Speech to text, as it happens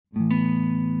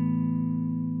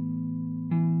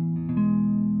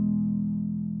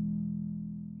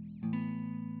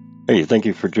Hey, thank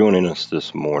you for joining us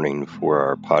this morning for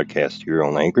our podcast here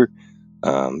on Anchor.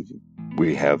 Um,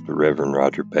 we have the Reverend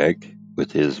Roger Beck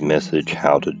with his message,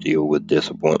 How to Deal with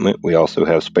Disappointment. We also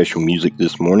have special music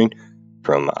this morning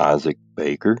from Isaac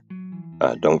Baker.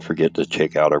 Don't forget to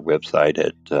check out our website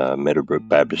at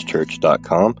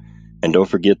meadowbrookbaptistchurch.com. And don't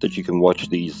forget that you can watch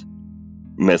these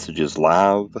messages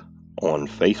live on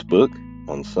Facebook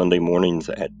on Sunday mornings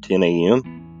at 10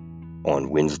 a.m., on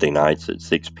Wednesday nights at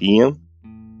 6 p.m.,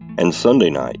 and Sunday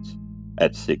nights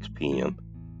at 6 p.m.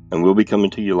 And we'll be coming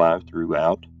to you live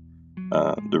throughout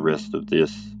the rest of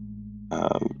this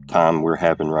time we're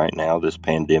having right now, this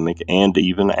pandemic, and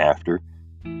even after.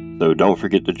 So don't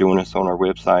forget to join us on our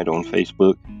website, on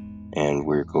Facebook, and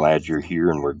we're glad you're here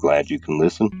and we're glad you can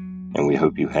listen, and we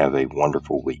hope you have a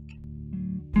wonderful week.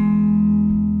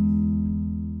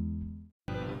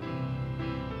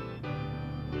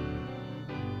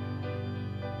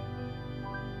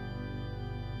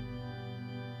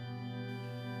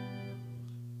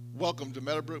 Welcome to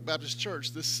Meadowbrook Baptist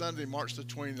Church this Sunday, March the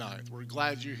 29th. We're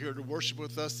glad you're here to worship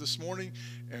with us this morning,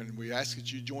 and we ask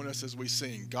that you join us as we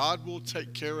sing, God Will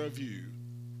Take Care of You.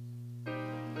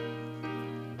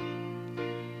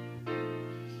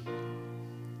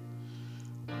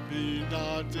 Be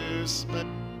not dismayed.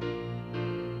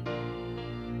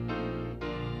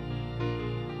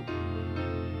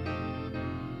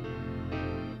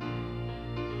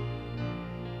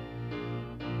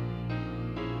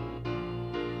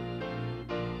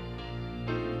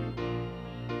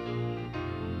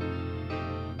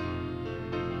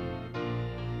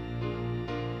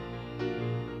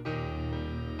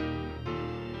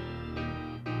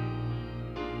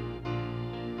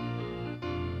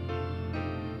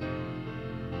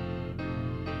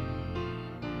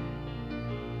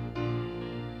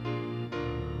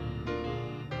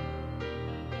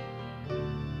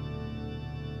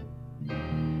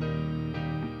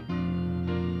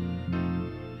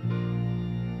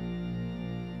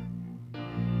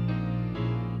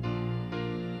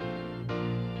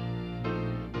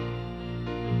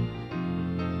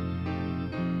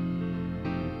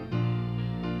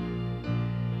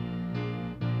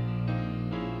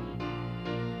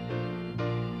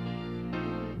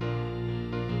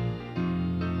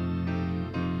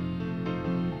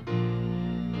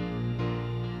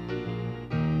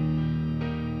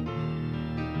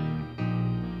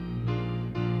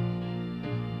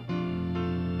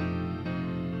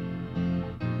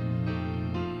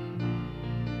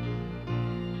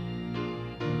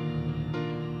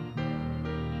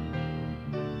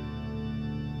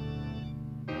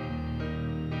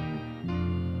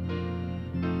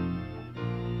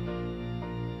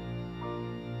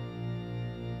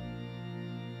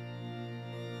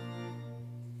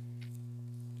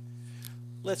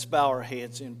 Let's bow our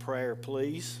heads in prayer,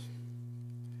 please.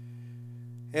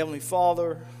 Heavenly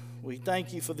Father, we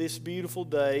thank you for this beautiful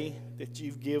day that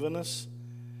you've given us.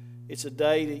 It's a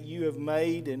day that you have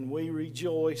made, and we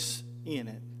rejoice in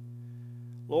it.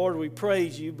 Lord, we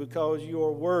praise you because you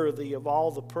are worthy of all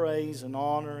the praise and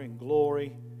honor and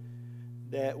glory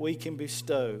that we can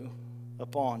bestow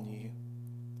upon you.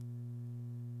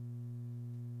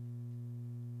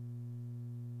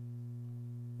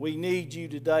 We need you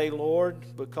today,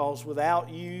 Lord, because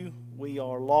without you, we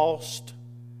are lost,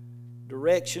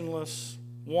 directionless,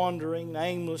 wandering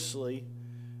aimlessly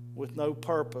with no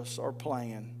purpose or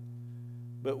plan.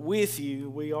 But with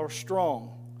you, we are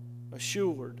strong,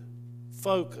 assured,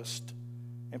 focused,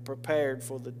 and prepared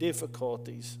for the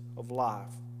difficulties of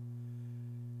life.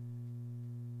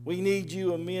 We need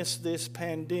you amidst this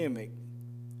pandemic.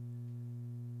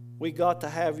 We got to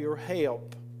have your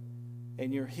help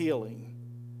and your healing.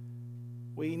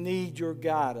 We need your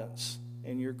guidance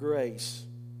and your grace.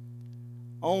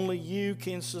 Only you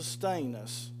can sustain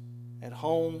us at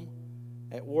home,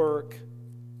 at work,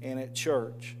 and at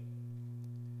church.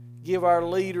 Give our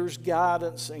leaders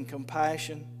guidance and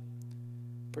compassion.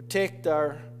 Protect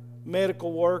our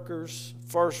medical workers,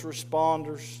 first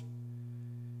responders.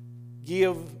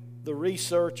 Give the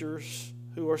researchers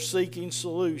who are seeking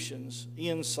solutions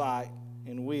insight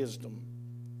and wisdom.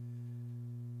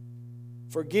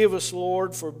 Forgive us,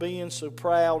 Lord, for being so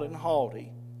proud and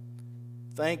haughty,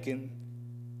 thinking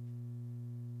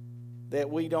that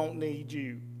we don't need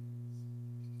you.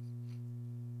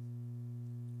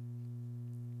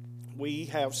 We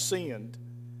have sinned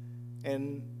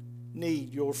and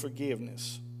need your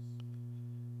forgiveness.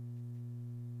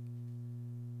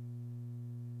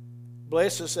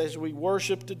 Bless us as we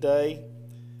worship today.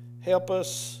 Help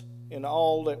us in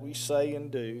all that we say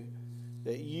and do,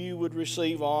 that you would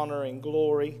receive honor and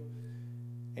glory,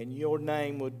 and your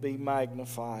name would be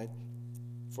magnified.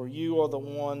 for you are the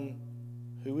one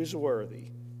who is worthy.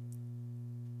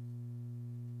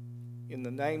 In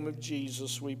the name of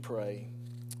Jesus we pray.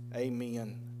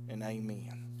 Amen and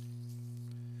amen.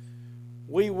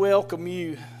 We welcome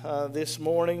you this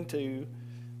morning to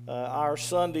our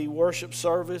Sunday worship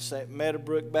service at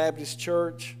Meadowbrook Baptist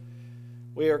Church.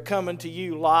 We are coming to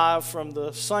you live from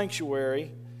the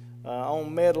sanctuary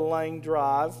on Meadow Lane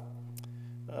Drive.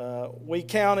 We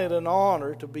count it an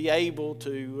honor to be able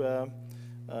to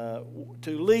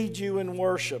lead you in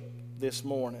worship this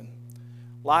morning.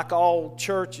 Like all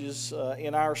churches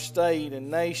in our state and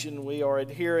nation, we are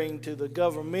adhering to the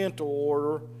governmental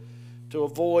order to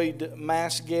avoid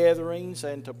mass gatherings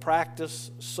and to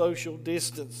practice social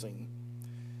distancing.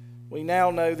 We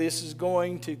now know this is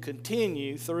going to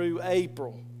continue through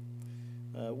April.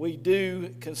 We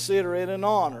do consider it an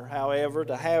honor, however,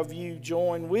 to have you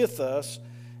join with us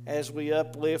as we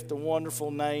uplift the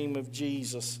wonderful name of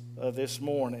Jesus this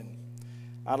morning.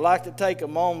 I'd like to take a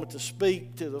moment to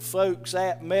speak to the folks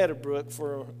at Meadowbrook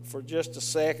for just a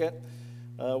second.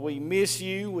 We miss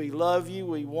you. We love you.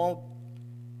 We want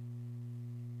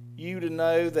you to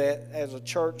know that as a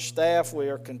church staff, we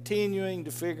are continuing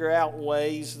to figure out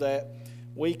ways that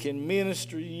we can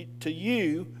minister to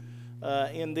you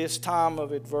in this time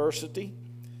of adversity.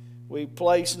 We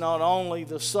place not only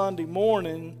the Sunday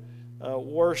morning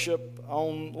worship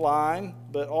online,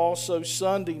 but also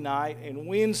Sunday night and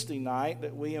Wednesday night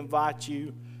that we invite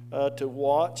you to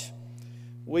watch.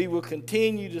 We will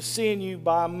continue to send you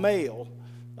by mail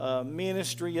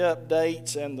ministry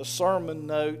updates and the sermon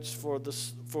notes for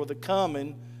the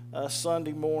coming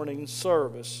Sunday morning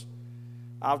service.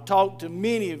 I've talked to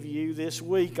many of you this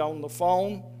week on the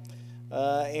phone,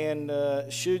 and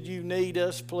should you need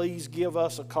us, please give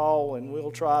us a call and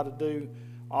we'll try to do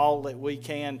all that we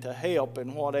can to help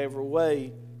in whatever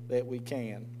way that we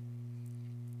can.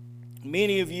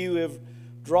 Many of you have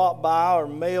dropped by or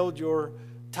mailed your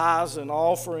tithes and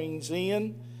offerings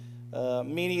in.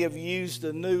 Many have used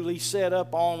the newly set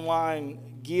up online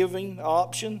giving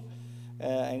option.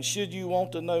 And should you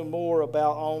want to know more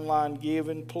about online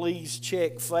giving, please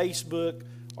check Facebook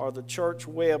or the church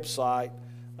website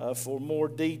for more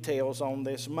details on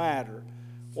this matter.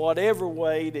 Whatever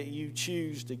way that you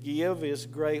choose to give is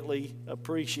greatly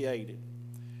appreciated.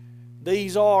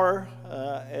 These are,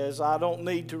 as I don't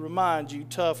need to remind you,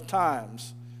 tough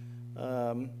times.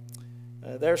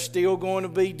 There's still going to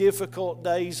be difficult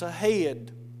days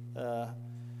ahead.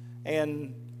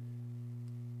 And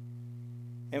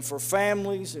for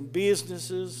families and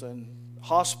businesses and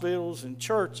hospitals and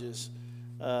churches,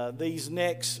 these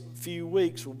next few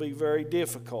weeks will be very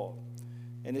difficult.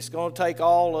 And it's going to take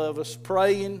all of us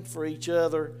praying for each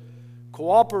other,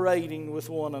 cooperating with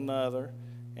one another,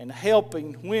 and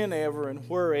helping whenever and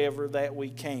wherever that we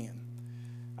can.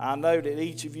 I know that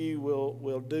each of you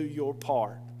will do your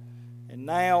part. And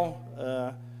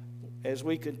now, as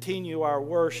we continue our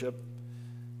worship,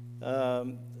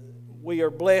 we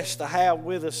are blessed to have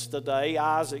with us today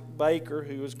Isaac Baker,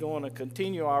 who is going to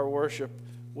continue our worship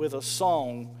with a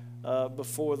song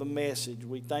before the message.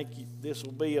 We think this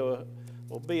will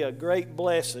be a great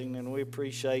blessing, and we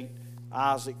appreciate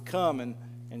Isaac coming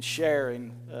and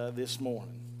sharing this morning.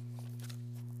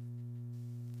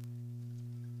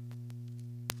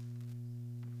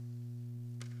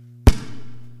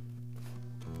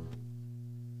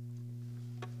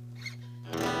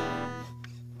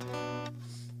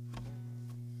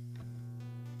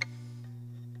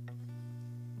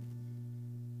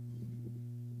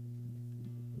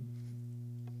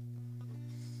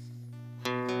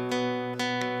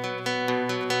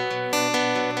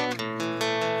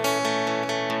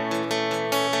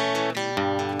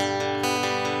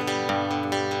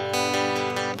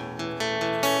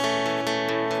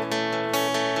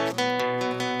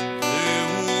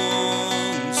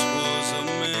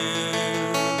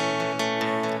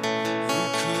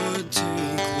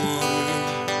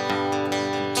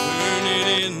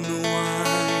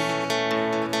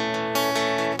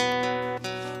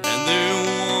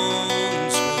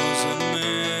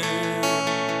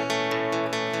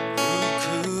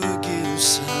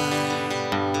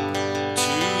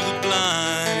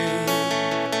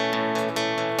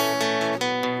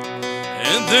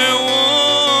 There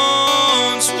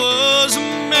once was a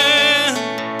man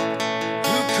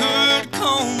who could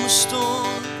calm a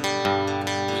storm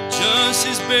with just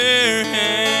his bare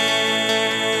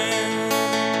hands.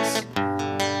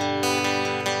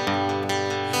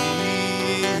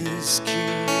 He is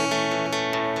King.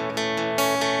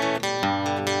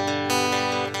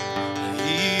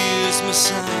 He is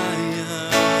Messiah.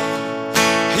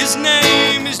 His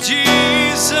name is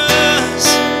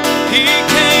Jesus. He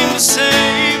came to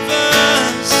save.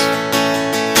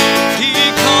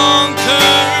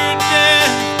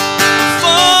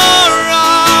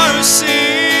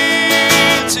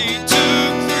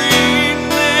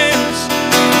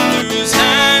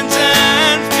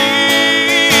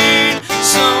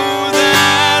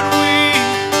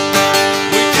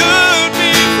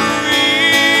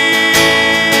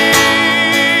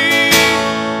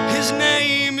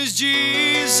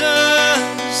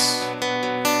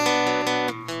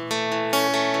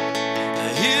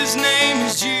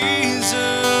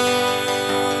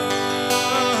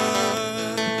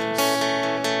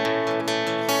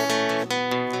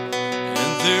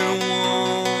 There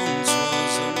once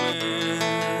was a man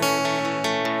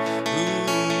who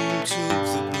took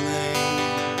the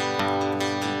blame,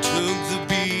 took the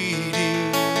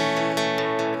beating.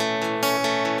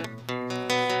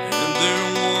 And there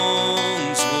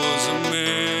once was a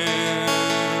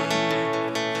man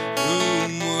who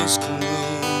was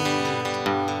clothed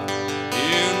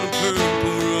in a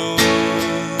purple robe.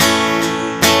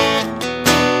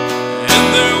 And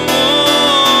there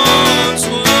once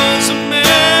was a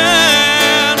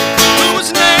man who was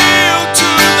nailed to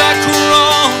that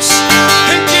cross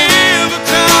and gave a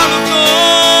crown of thorns.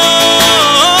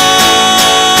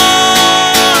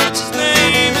 His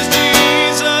name is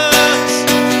Jesus.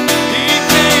 He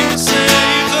came to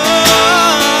save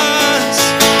us.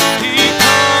 He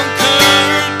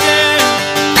conquered death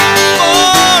for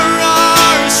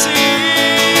our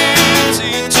sins.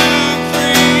 He took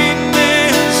 3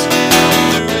 nails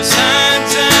under his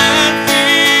hands and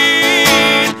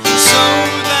feet, so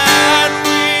that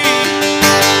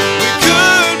we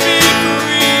could be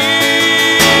free.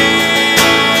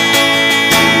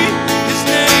 His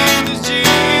name is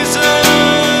Jesus.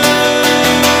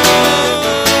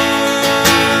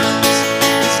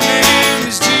 His name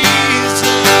is Jesus.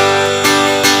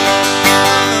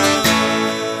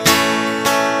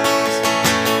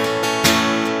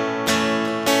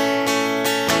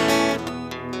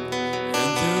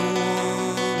 And there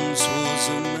once was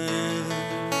a man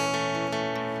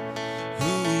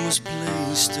who was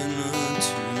placed in a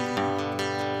tomb,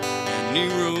 and he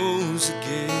rose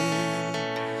again.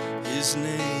 His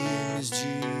name is Jesus.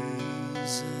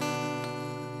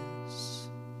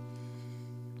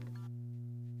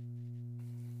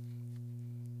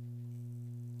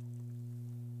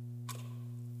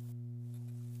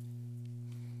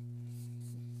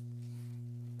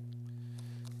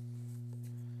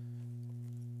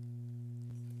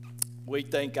 We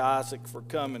thank Isaac for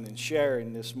coming and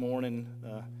sharing this morning.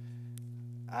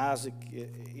 Isaac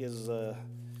is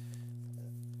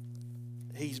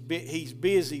he's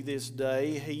busy this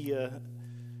day.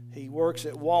 He works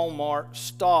at Walmart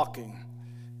stocking,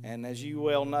 and as you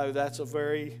well know, that's a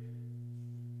very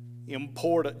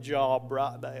important job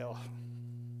right now.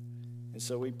 And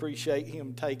so we appreciate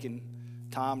him taking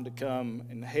time to come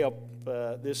and help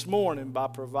this morning by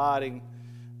providing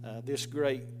this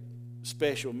great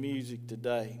special music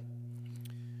today.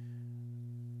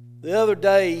 The other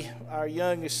day, our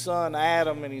youngest son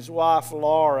Adam and his wife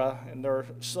Laura and their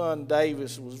son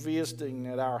Davis was visiting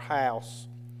at our house,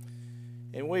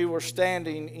 and we were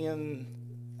standing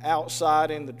outside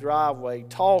in the driveway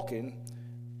talking.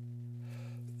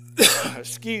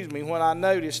 Excuse me, when I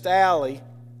noticed Allie,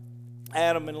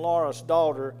 Adam and Laura's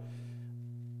daughter,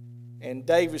 and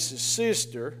Davis's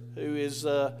sister, who is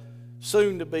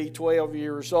soon to be 12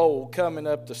 years old, coming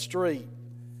up the street.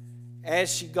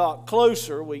 As she got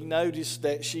closer, we noticed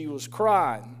that she was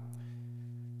crying.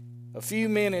 A few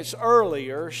minutes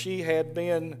earlier, she had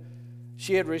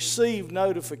received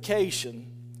notification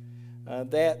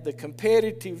that the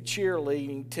competitive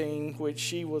cheerleading team, which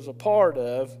she was a part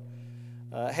of,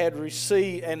 had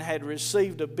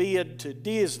received a bid to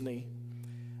Disney.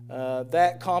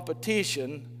 That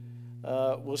competition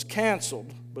was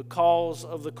canceled because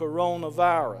of the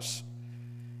coronavirus,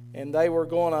 and they were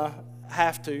going to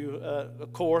have to,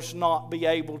 of course, not be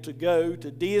able to go to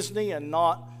Disney and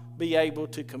not be able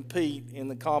to compete in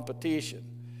the competition.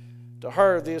 To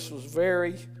her, this was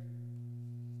very,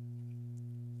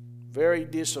 very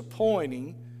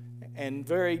disappointing and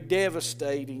very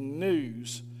devastating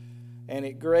news, and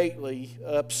it greatly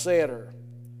upset her.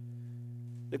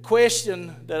 The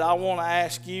question that I want to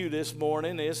ask you this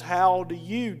morning is, how do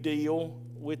you deal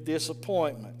with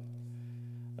disappointment?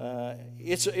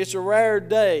 It's a rare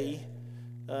day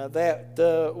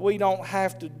that we don't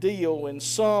have to deal in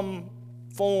some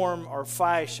form or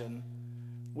fashion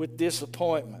with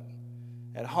disappointment.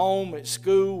 At home, at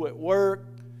school, at work,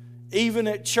 even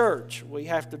at church, we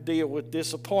have to deal with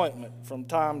disappointment from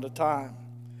time to time.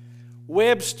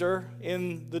 Webster,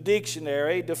 in the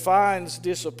dictionary, defines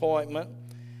disappointment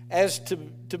as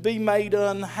to be made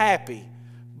unhappy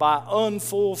by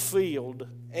unfulfilled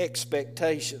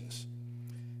expectations.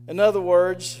 In other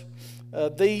words,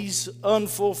 these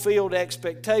unfulfilled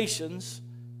expectations,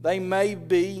 they may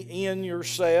be in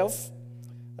yourself,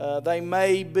 they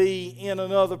may be in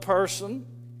another person,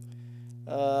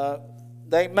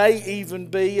 they may even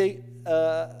be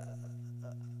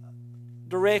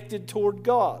directed toward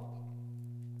God.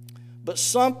 But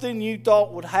something you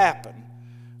thought would happen,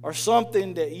 or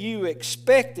something that you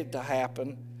expected to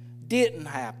happen, didn't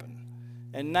happen.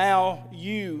 And now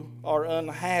you are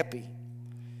unhappy.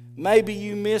 Maybe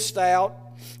you missed out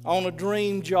on a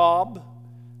dream job.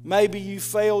 Maybe you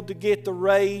failed to get the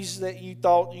raise that you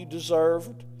thought you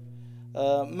deserved.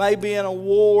 Maybe an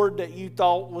award that you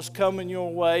thought was coming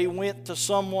your way went to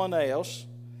someone else.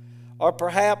 Or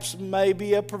perhaps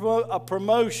maybe a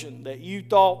promotion that you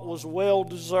thought was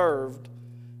well-deserved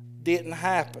didn't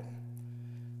happen.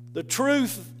 The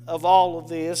truth of all of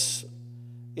this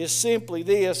is simply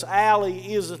this: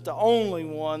 Allie isn't the only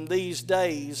one these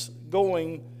days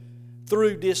going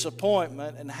through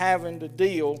disappointment and having to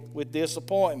deal with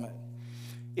disappointment.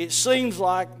 It seems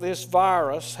like this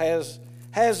virus has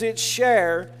its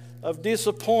share of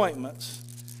disappointments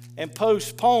and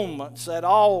postponements that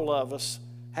all of us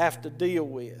have to deal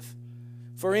with.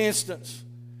 For instance,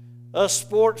 us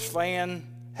sports fans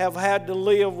have had to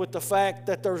live with the fact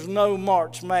that there's no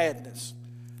March Madness.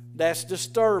 That's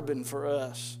disturbing for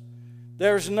us.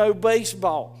 There's no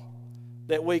baseball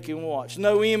that we can watch,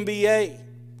 no NBA,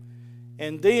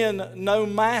 and then no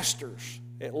Masters,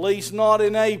 at least not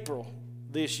in April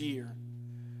this year.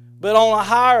 But on a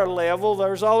higher level,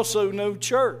 there's also no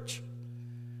church.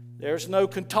 There's no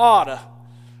cantata.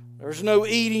 There's no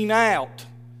eating out.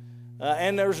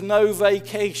 And there's no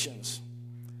vacations.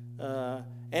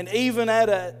 And even at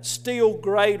a still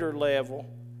greater level,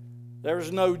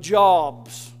 there's no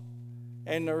jobs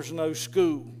and there's no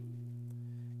school.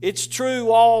 It's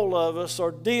true all of us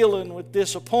are dealing with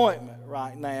disappointment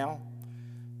right now.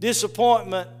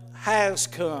 Disappointment has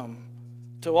come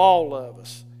to all of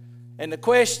us. And the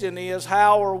question is,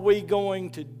 how are we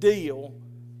going to deal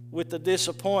with the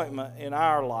disappointment in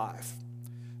our life?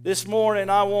 This morning,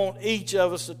 I want each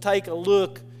of us to take a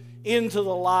look into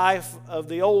the life of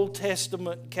the Old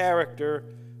Testament character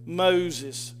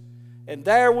Moses. And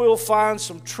there we'll find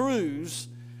some truths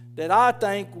that I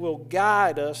think will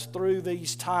guide us through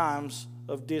these times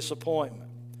of disappointment.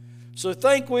 So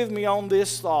think with me on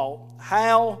this thought: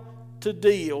 how to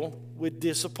deal with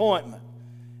disappointment.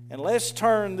 And let's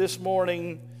turn this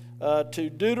morning to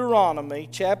Deuteronomy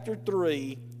chapter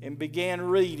 3 and begin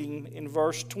reading in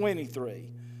verse 23.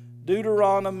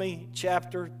 Deuteronomy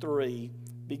chapter 3,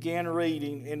 began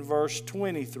reading in verse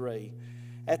 23.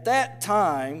 At that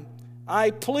time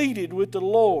I pleaded with the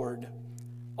Lord,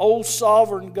 O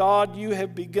sovereign God, you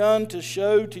have begun to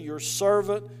show to your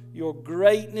servant your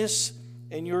greatness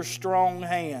and your strong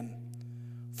hand.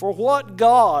 For what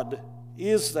God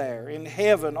is there in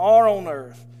heaven or on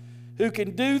earth who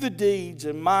can do the deeds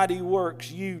and mighty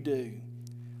works you do?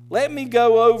 Let me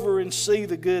go over and see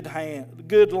the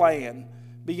good land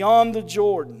beyond the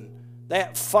Jordan,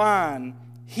 that fine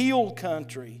hill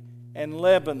country and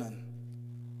Lebanon.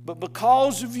 But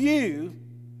because of you,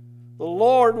 the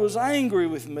Lord was angry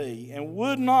with me and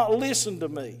would not listen to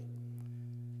me.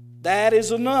 That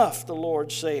is enough, the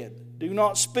Lord said. Do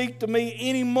not speak to me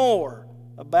any more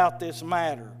about this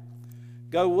matter.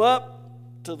 Go up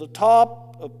to the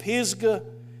top of Pisgah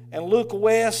and look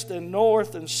west and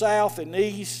north and south and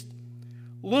east.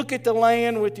 Look at the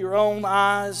land with your own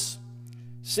eyes.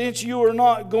 Since you are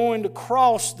not going to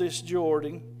cross this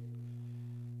Jordan,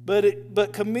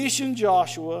 but commission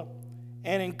Joshua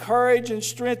and encourage and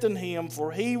strengthen him,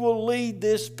 for he will lead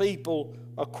this people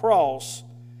across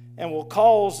and will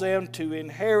cause them to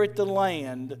inherit the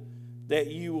land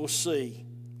that you will see.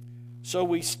 So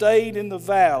we stayed in the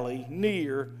valley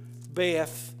near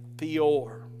Beth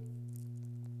Peor.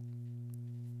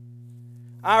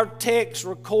 Our text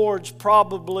records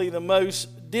probably the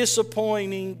most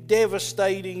disappointing,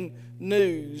 devastating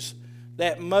news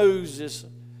that Moses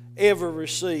ever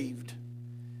received.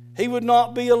 He would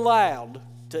not be allowed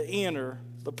to enter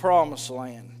the promised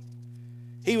land.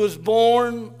 He was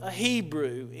born a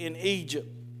Hebrew in Egypt.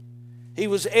 He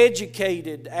was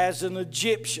educated as an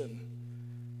Egyptian.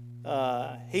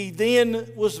 He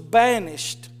then was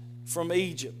banished from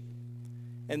Egypt.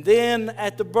 And then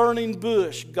at the burning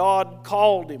bush, God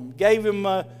called him, gave him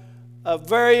a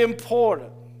very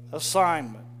important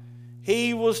assignment.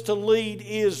 He was to lead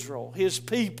Israel, his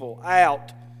people,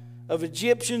 out of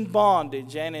Egyptian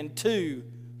bondage and into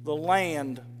the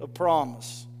land of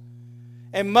promise.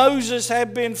 And Moses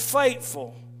had been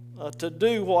faithful to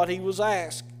do what he was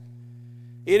asked.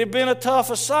 It had been a tough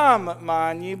assignment,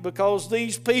 mind you, because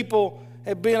these people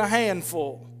had been a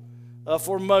handful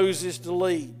for Moses to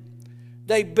lead.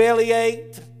 They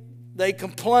bellyached, they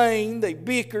complained, they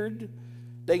bickered,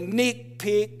 they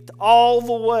nitpicked all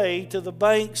the way to the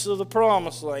banks of the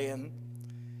promised land.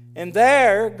 And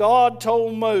there, God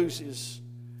told Moses,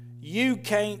 you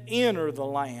can't enter the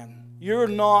land. You're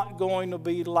not going to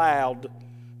be allowed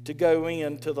to go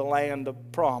into the land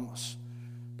of promise.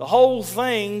 The whole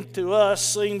thing to us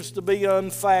seems to be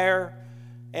unfair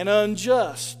and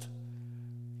unjust.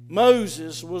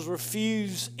 Moses was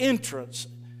refused entrance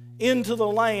into the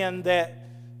land that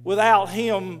without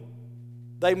him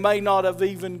they may not have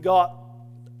even got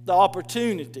the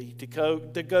opportunity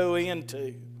to go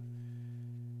into.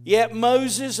 Yet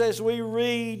Moses, as we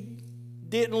read,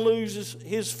 didn't lose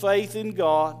his faith in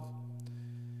God.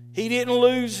 He didn't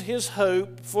lose his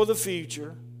hope for the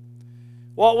future.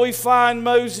 What we find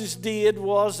Moses did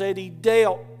was that he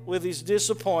dealt with his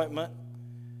disappointment,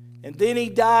 and then he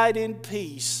died in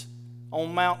peace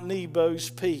on Mount Nebo's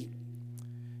peak.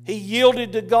 He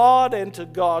yielded to God and to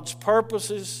God's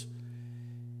purposes,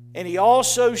 and he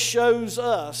also shows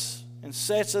us and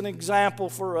sets an example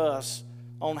for us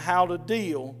on how to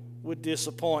deal with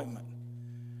disappointment.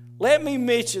 Let me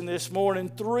mention this morning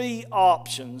 3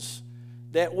 options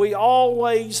that we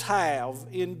always have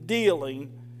in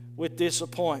dealing with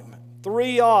disappointment.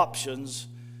 3 options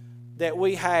that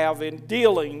we have in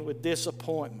dealing with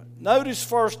disappointment. Notice,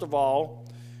 first of all,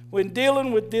 when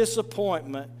dealing with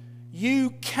disappointment, you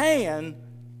can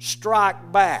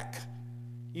strike back.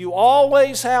 You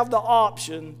always have the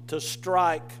option to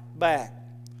strike back.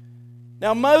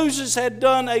 Now, Moses had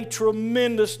done a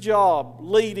tremendous job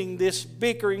leading this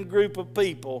bickering group of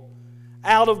people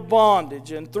out of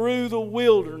bondage and through the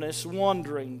wilderness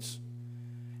wanderings.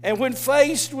 And when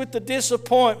faced with the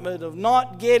disappointment of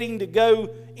not getting to go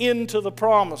into the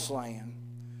promised land,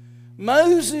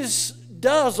 Moses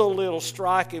does a little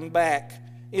striking back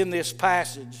in this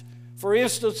passage. For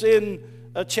instance, in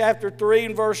chapter 3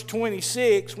 and verse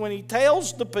 26, when he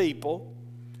tells the people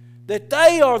that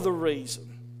they are the reason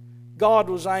God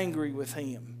was angry with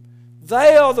him.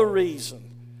 They are the reason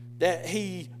that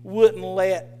he wouldn't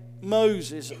let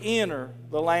Moses enter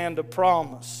the land of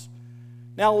promise.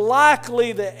 Now,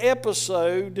 likely the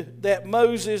episode that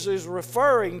Moses is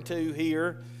referring to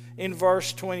here in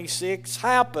verse 26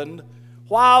 happened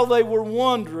while they were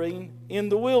wandering in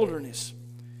the wilderness.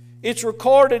 It's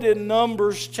recorded in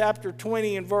Numbers chapter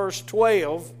 20 and verse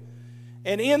 12.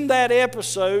 And in that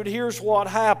episode, here's what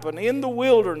happened. In the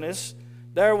wilderness,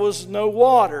 there was no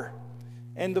water,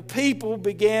 and the people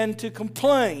began to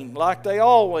complain like they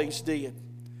always did.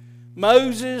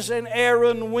 Moses and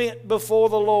Aaron went before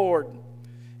the Lord,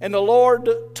 and the Lord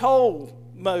told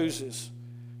Moses,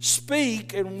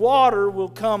 "Speak, and water will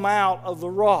come out of the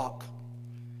rock."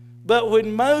 But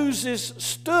when Moses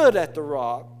stood at the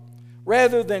rock,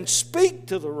 rather than speak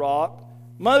to the rock,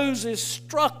 Moses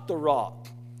struck the rock,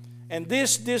 and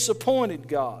this disappointed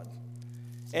God.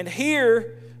 And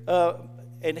here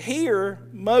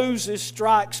Moses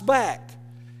strikes back,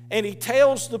 and he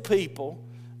tells the people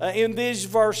in these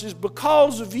verses,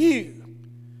 because of you,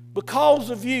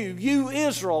 you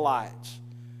Israelites,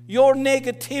 your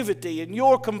negativity and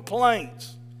your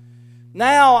complaints,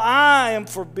 now I am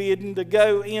forbidden to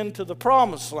go into the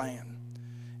promised land.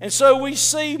 And so we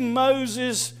see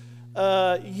Moses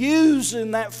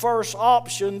using that first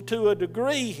option to a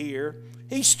degree here.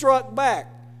 He struck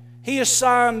back. He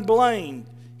assigned blame.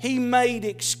 He made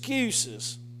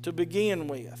excuses to begin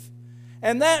with.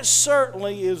 And that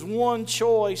certainly is one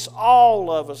choice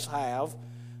all of us have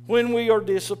when we are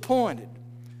disappointed.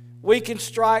 We can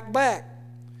strike back.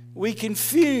 We can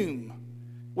fume.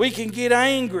 We can get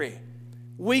angry.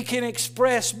 We can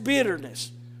express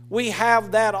bitterness. We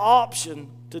have that option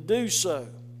to do so.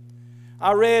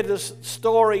 I read a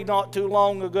story not too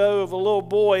long ago of a little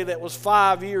boy that was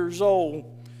 5 years old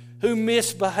who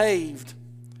misbehaved.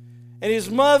 And his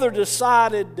mother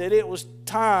decided that it was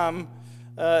time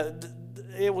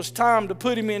to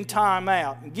put him in time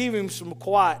out and give him some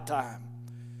quiet time.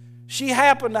 She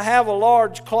happened to have a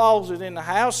large closet in the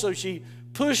house, so she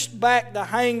pushed back the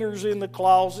hangers in the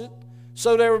closet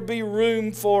so there would be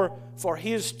room for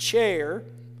his chair.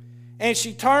 And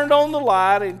she turned on the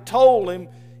light and told him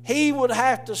he would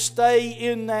have to stay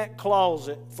in that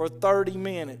closet for 30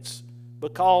 minutes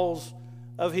because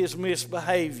of his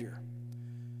misbehavior.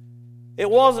 It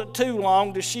wasn't too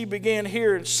long till she began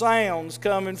hearing sounds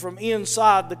coming from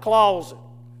inside the closet.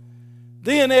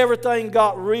 Then everything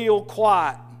got real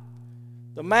quiet.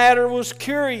 The matter was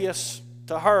curious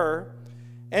to her,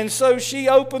 and so she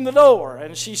opened the door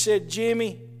and she said,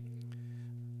 "Jimmy,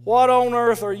 what on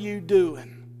earth are you doing?"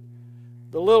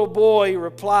 The little boy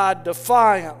replied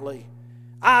defiantly,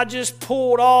 "I just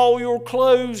pulled all your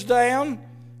clothes down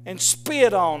and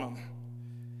spit on them.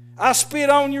 I spit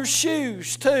on your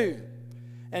shoes too.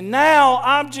 And now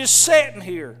I'm just sitting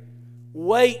here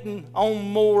waiting on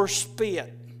more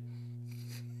spit."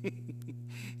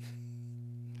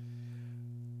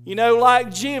 You know,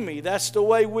 like Jimmy, that's the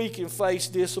way we can face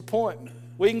disappointment.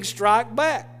 We can strike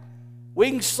back.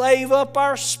 We can save up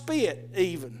our spit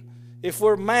even if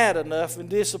we're mad enough and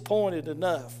disappointed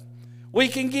enough. We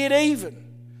can get even.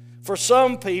 For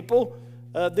some people,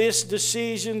 This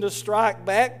decision to strike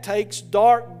back takes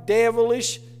dark,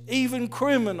 devilish, even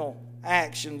criminal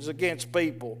actions against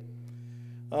people.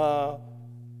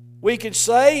 We could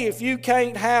say, if you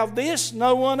can't have this,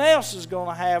 no one else is going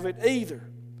to have it either.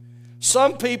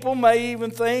 Some people may even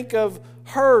think of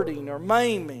hurting or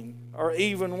maiming or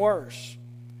even worse.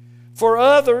 For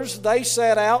others, they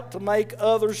set out to make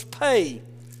others pay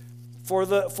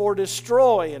for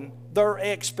destroying their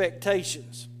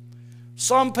expectations.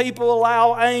 Some people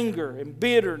allow anger and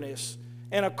bitterness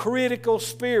and a critical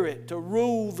spirit to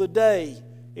rule the day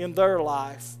in their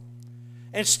life.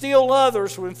 And still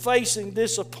others, when facing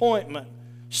disappointment,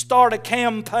 start a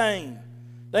campaign.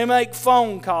 They make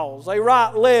phone calls. They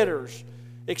write letters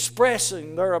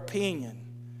expressing their opinion.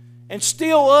 And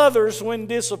still others, when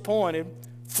disappointed,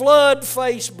 flood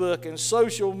Facebook and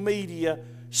social media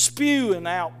spewing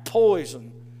out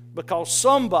poison because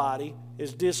somebody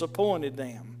has disappointed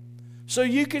them. So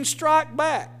you can strike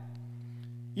back.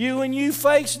 When you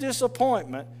face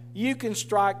disappointment, you can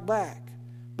strike back.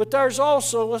 But there's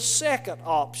also a second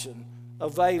option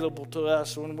available to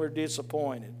us when we're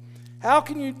disappointed. How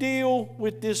can you deal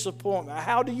with disappointment?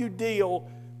 How do you deal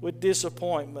with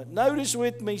disappointment? Notice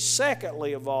with me,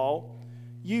 secondly of all,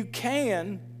 you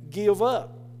can give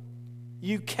up.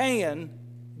 You can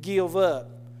give up.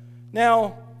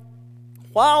 Now,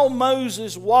 while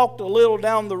Moses walked a little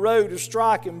down the road of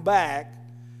striking back,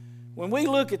 when we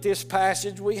look at this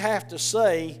passage, we have to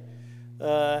say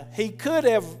he could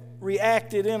have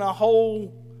reacted in a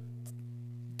whole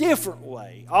different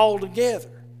way altogether.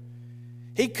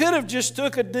 He could have just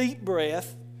took a deep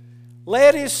breath,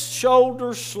 let his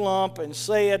shoulders slump, and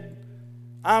said,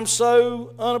 I'm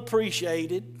so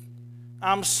unappreciated.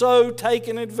 I'm so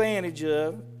taken advantage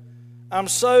of. I'm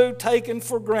so taken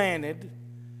for granted.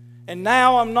 And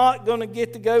now I'm not going to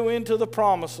get to go into the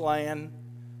promised land,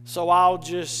 so I'll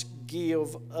just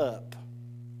give up.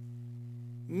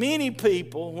 Many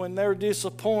people, when they're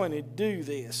disappointed, do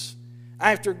this.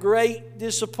 After great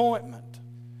disappointment,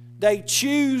 they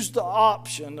choose the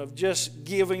option of just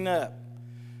giving up.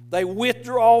 They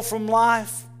withdraw from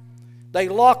life. They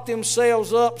lock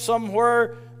themselves up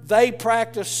somewhere. They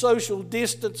practice social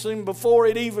distancing before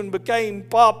it even became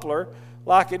popular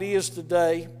like it is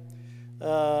today.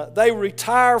 They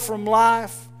retire from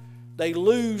life. They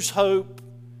lose hope.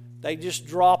 They just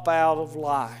drop out of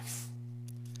life.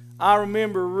 I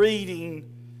remember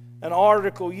reading an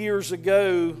article years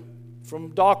ago from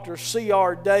Dr.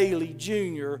 C.R. Daly,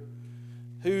 Jr.,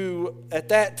 who at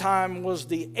that time was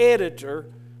the editor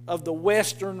of the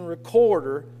Western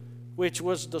Recorder, which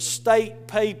was the state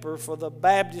paper for the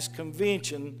Baptist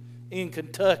Convention in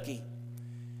Kentucky.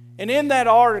 And in that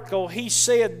article, he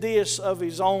said this of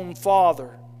his own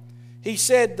father. He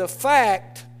said, the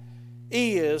fact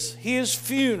is, his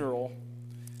funeral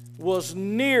was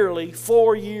nearly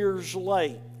 4 years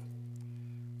late,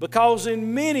 because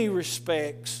in many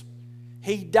respects,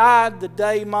 he died the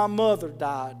day my mother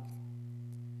died.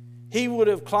 He would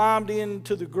have climbed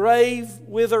into the grave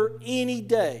with her any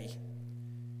day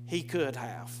he could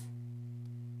have.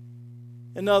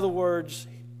 In other words,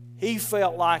 he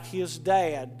felt like his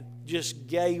dad just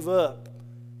gave up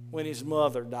when his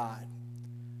mother died.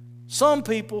 Some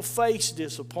people face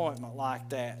disappointment like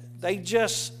that. They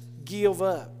just give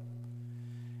up.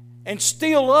 And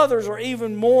still others are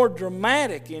even more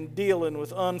dramatic in dealing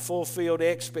with unfulfilled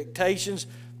expectations.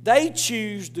 They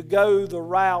choose to go the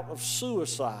route of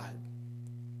suicide.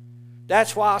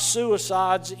 That's why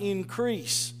suicides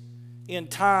increase in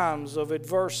times of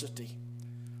adversity.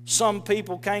 Some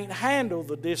people can't handle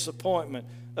the disappointment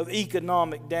of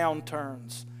economic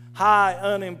downturns, high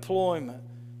unemployment,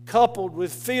 coupled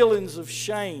with feelings of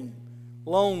shame,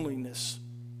 loneliness,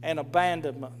 and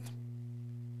abandonment.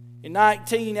 In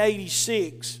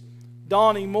 1986,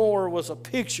 Donnie Moore was a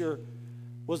pitcher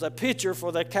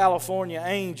for the California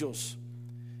Angels.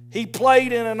 He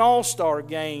played in an all-star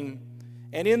game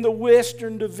and in the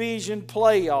Western Division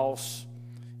playoffs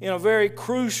in a very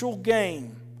crucial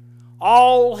game.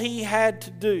 All he had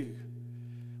to do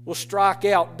was strike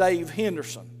out Dave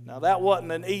Henderson. Now, that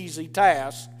wasn't an easy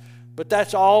task, but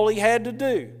that's all he had to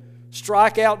do.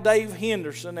 Strike out Dave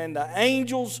Henderson, and the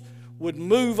Angels would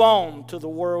move on to the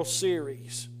World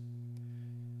Series.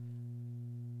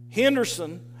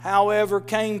 Henderson, however,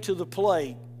 came to the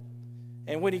plate,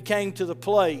 and when he came to the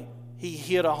plate, he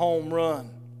hit a home run.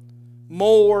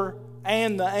 Moore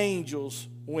and the Angels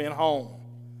went home.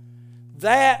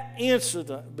 That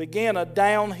incident began a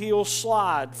downhill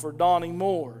slide for Donnie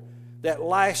Moore that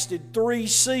lasted 3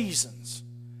 seasons,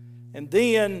 and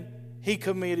then he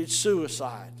committed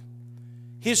suicide.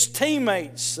 His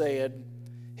teammates said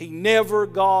he never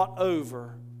got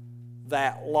over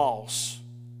that loss.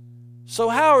 So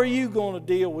how are you going to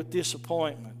deal with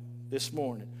disappointment this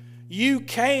morning? You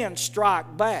can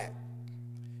strike back.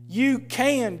 You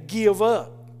can give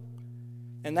up.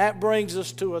 And that brings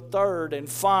us to a third and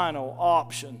final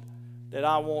option that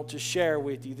I want to share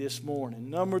with you this morning.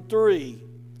 Number 3,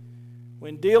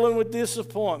 when dealing with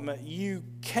disappointment, you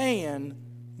can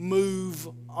move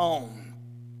on.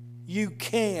 You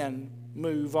can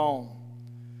move on.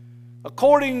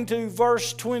 According to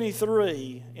verse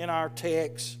 23 in our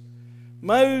text,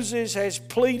 Moses has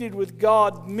pleaded with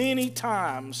God many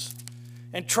times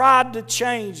and tried to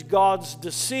change God's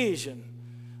decision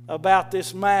about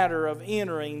this matter of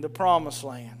entering the Promised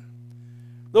Land.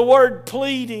 The word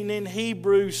pleading in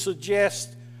Hebrew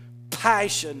suggests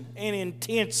passion and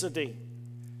intensity.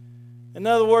 In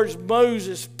other words,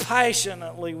 Moses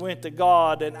passionately went to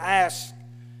God and asked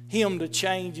Him to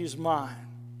change his mind.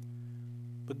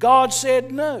 But God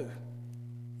said no.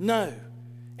 No.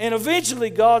 And eventually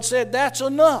God said, that's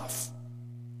enough.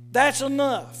 That's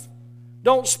enough.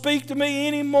 Don't speak to me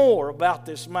anymore about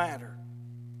this matter.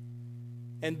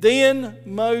 And then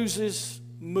Moses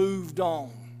moved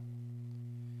on.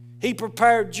 He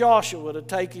prepared Joshua to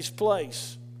take his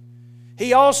place.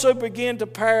 He also began to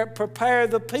prepare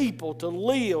the people to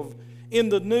live in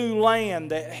the new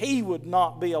land that he would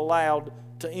not be allowed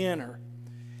to enter.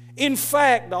 In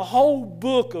fact, the whole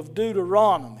book of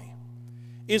Deuteronomy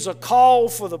is a call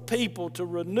for the people to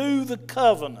renew the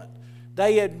covenant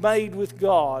they had made with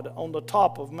God on the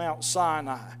top of Mount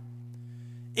Sinai.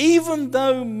 Even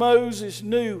though Moses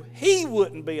knew he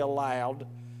wouldn't be allowed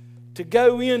to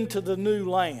go into the new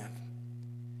land,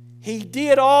 he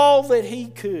did all that he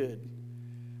could.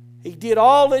 He did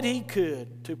all that he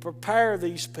could to prepare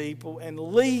these people and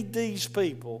lead these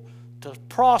people to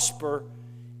prosper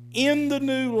in the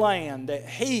new land that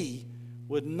he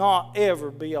would not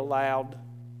ever be allowed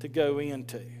to go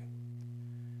into.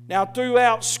 Now,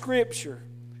 throughout Scripture,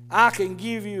 I can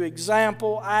give you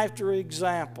example after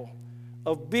example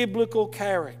of biblical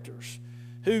characters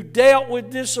who dealt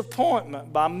with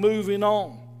disappointment by moving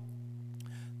on.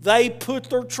 They put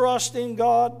their trust in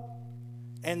God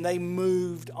and they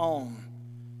moved on.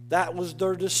 That was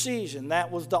their decision.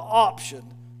 That was the option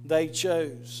they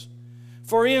chose.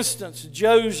 For instance,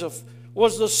 Joseph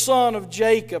was the son of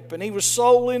Jacob, and he was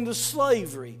sold into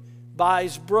slavery by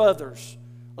his brothers,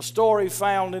 a story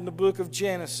found in the book of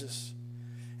Genesis.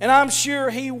 And I'm sure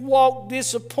he walked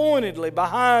disappointedly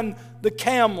behind the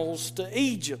camels to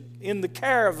Egypt in the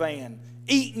caravan,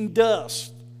 eating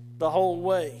dust the whole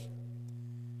way.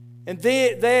 And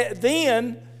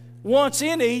then once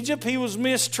in Egypt, he was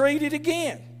mistreated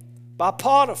again by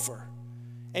Potiphar,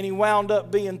 and he wound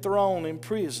up being thrown in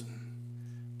prison.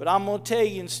 But I'm going to tell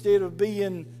you, instead of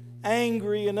being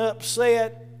angry and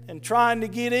upset and trying to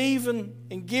get even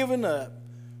and giving up,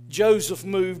 Joseph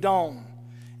moved on.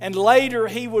 And later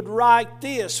he would write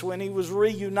this when he was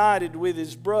reunited with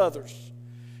his brothers.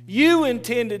 You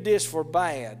intended this for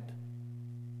bad,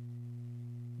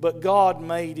 but God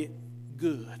made it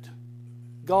good.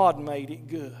 God made it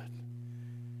good.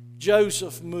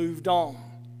 Joseph moved on.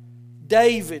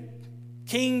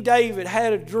 King David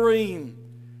had a dream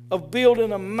of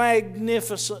building a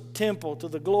magnificent temple to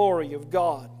the glory of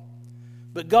God.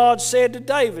 But God said to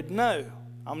David, no,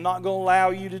 I'm not going to allow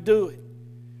you to do it.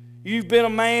 You've been a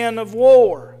man of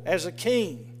war as a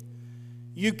king.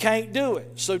 You can't do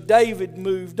it. So David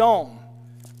moved on.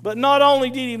 But not only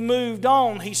did he move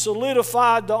on, he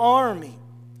solidified the army.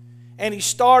 And he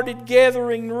started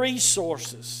gathering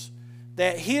resources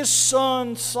that his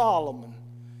son Solomon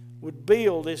would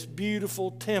build this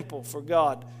beautiful temple for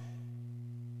God.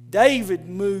 David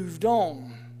moved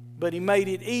on, but he made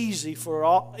it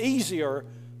easier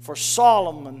for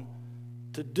Solomon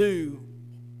to do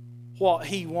what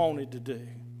he wanted to do.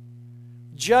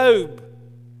 Job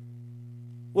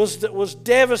was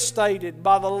devastated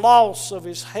by the loss of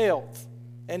his health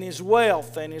and his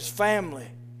wealth and his family.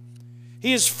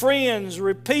 His friends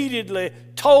repeatedly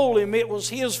told him it was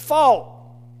his fault.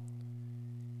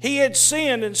 He had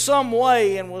sinned in some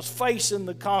way and was facing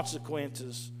the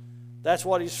consequences. That's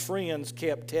what his friends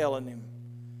kept telling him.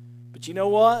 But you know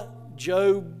what?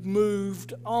 Job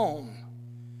moved on.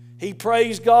 He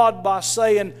praised God by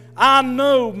saying, I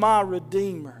know my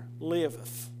Redeemer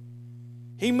liveth.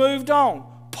 He moved on.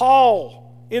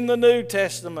 Paul, in the New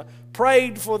Testament,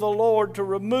 prayed for the Lord to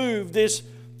remove this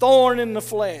thorn in the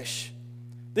flesh.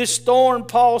 This thorn,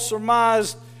 Paul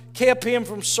surmised, kept him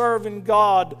from serving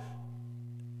God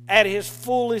at his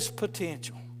fullest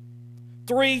potential.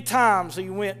 3 times he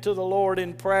went to the Lord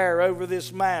in prayer over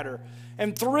this matter.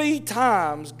 And 3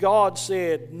 times God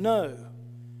said, no,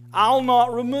 I'll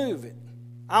not remove it.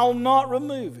 I'll not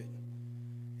remove it.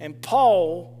 And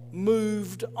Paul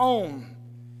moved on.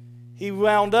 He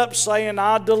wound up saying,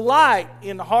 I delight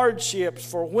in hardships,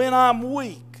 for when I'm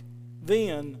weak,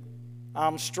 then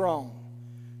I'm strong.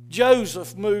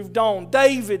 Joseph moved on.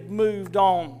 David moved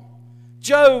on.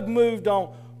 Job moved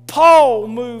on. Paul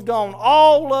moved on.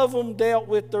 All of them dealt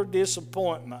with their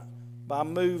disappointment by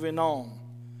moving on.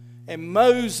 And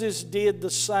Moses did the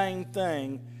same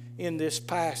thing in this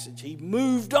passage. He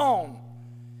moved on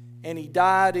and he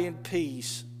died in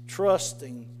peace,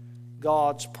 trusting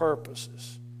God's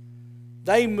purposes.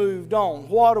 They moved on.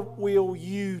 What will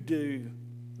you do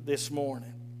this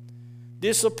morning?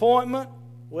 Disappointment?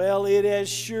 Well, it has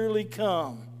surely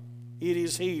come. It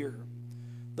is here.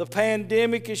 The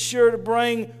pandemic is sure to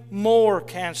bring more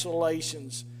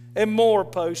cancellations and more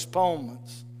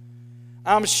postponements.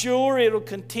 I'm sure it'll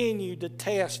continue to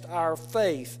test our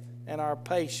faith and our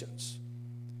patience.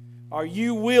 Are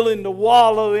you willing to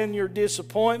wallow in your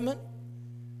disappointment?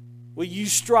 Will you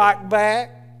strike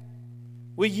back?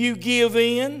 Will you give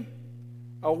in?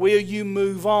 Or will you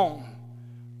move on?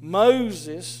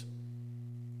 Moses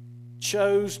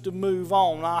chose to move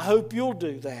on. I hope you'll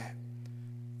do that.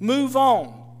 Move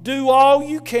on. Do all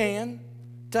you can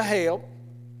to help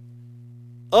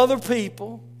other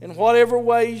people in whatever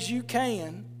ways you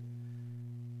can.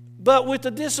 But with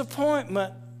the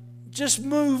disappointment, just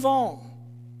move on.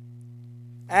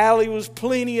 Allie was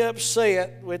plenty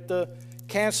upset with the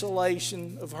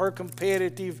cancellation of her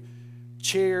competitive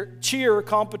cheer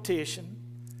competition.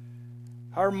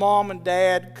 Her mom and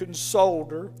dad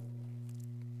consoled her.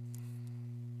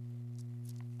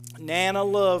 Nana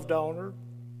loved on her.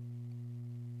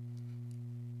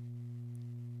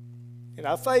 And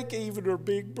I think even her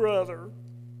big brother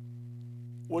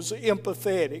was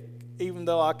empathetic, even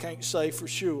though I can't say for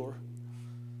sure.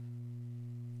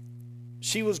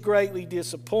 She was greatly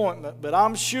disappointed, but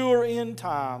I'm sure in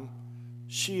time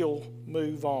she'll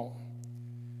move on.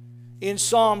 In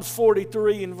Psalms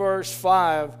 43 and verse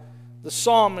 5, the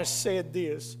psalmist said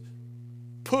this,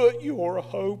 "Put your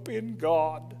hope in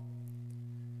God."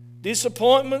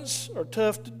 Disappointments are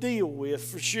tough to deal with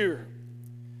for sure.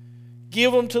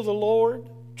 Give them to the Lord,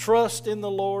 trust in the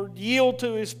Lord, yield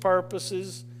to His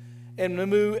purposes, and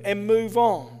move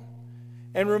on.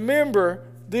 And remember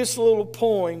this little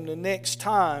poem the next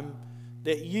time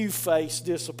that you face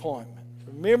disappointment.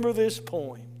 Remember this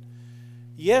poem.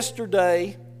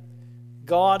 Yesterday,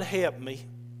 God helped me.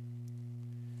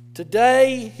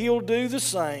 Today, He'll do the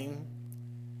same.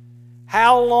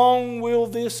 How long will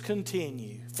this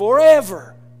continue?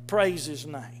 Forever, praise His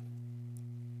name.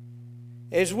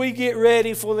 As we get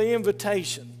ready for the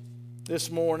invitation this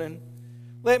morning,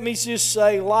 let me just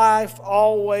say life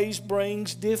always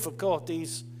brings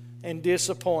difficulties and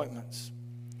disappointments.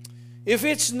 If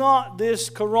it's not this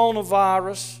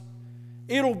coronavirus,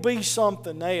 it'll be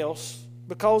something else,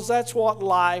 because that's what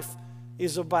life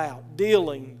is about,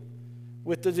 dealing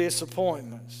with the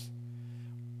disappointments.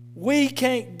 We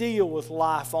can't deal with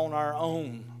life on our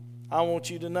own. I want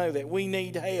you to know that. We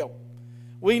need help.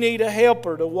 We need a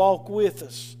helper to walk with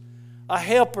us, a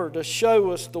helper to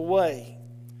show us the way.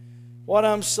 What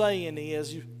I'm saying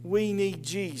is we need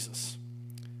Jesus.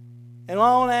 And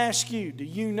I want to ask you, do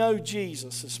you know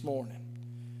Jesus this morning?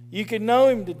 You can know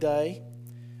Him today.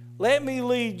 Let me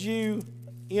lead you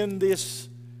in this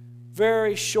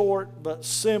very short but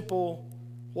simple,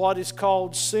 what is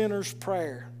called sinner's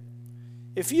prayer.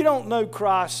 If you don't know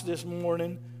Christ this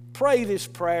morning, pray this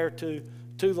prayer to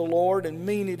the Lord and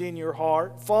mean it in your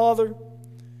heart. Father,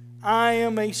 I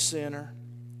am a sinner.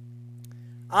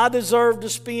 I deserve to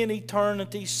spend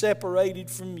eternity separated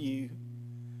from You.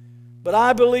 But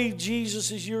I believe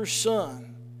Jesus is Your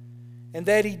Son, and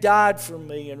that He died for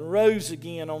me and rose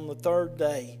again on the third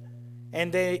day,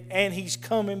 and He's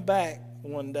coming back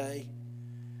one day.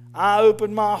 I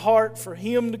open my heart for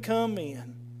Him to come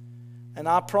in, and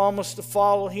I promise to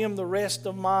follow Him the rest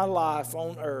of my life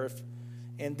on earth,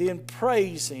 and then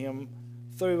praise Him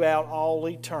throughout all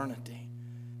eternity.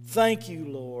 Thank You,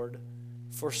 Lord,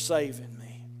 for saving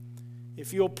me.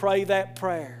 If you'll pray that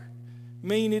prayer,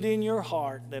 mean it in your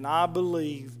heart, then I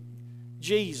believe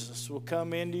Jesus will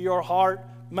come into your heart,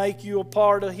 make you a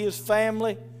part of His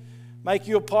family, make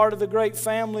you a part of the great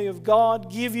family of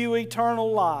God, give you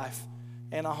eternal life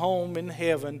and a home in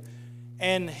heaven,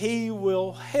 and He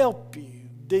will help you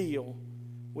deal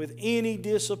with any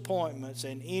disappointments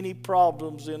and any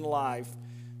problems in life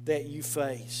that you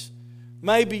face.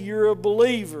 Maybe you're a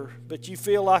believer, but you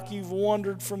feel like you've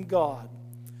wandered from God.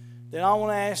 Then I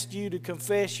want to ask you to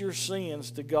confess your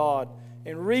sins to God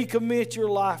and recommit your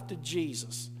life to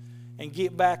Jesus and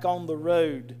get back on the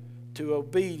road to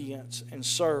obedience and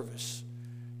service.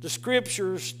 The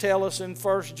Scriptures tell us in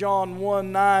 1 John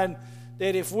 1:9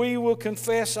 that if we will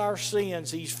confess our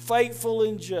sins, He's faithful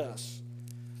and just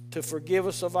to forgive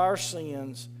us of our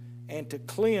sins and to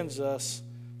cleanse us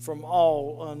from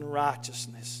all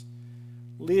unrighteousness.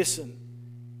 Listen,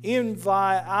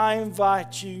 I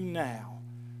invite you now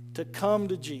to come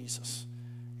to Jesus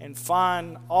and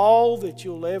find all that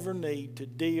you'll ever need to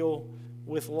deal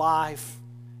with life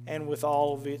and with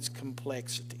all of its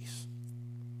complexities.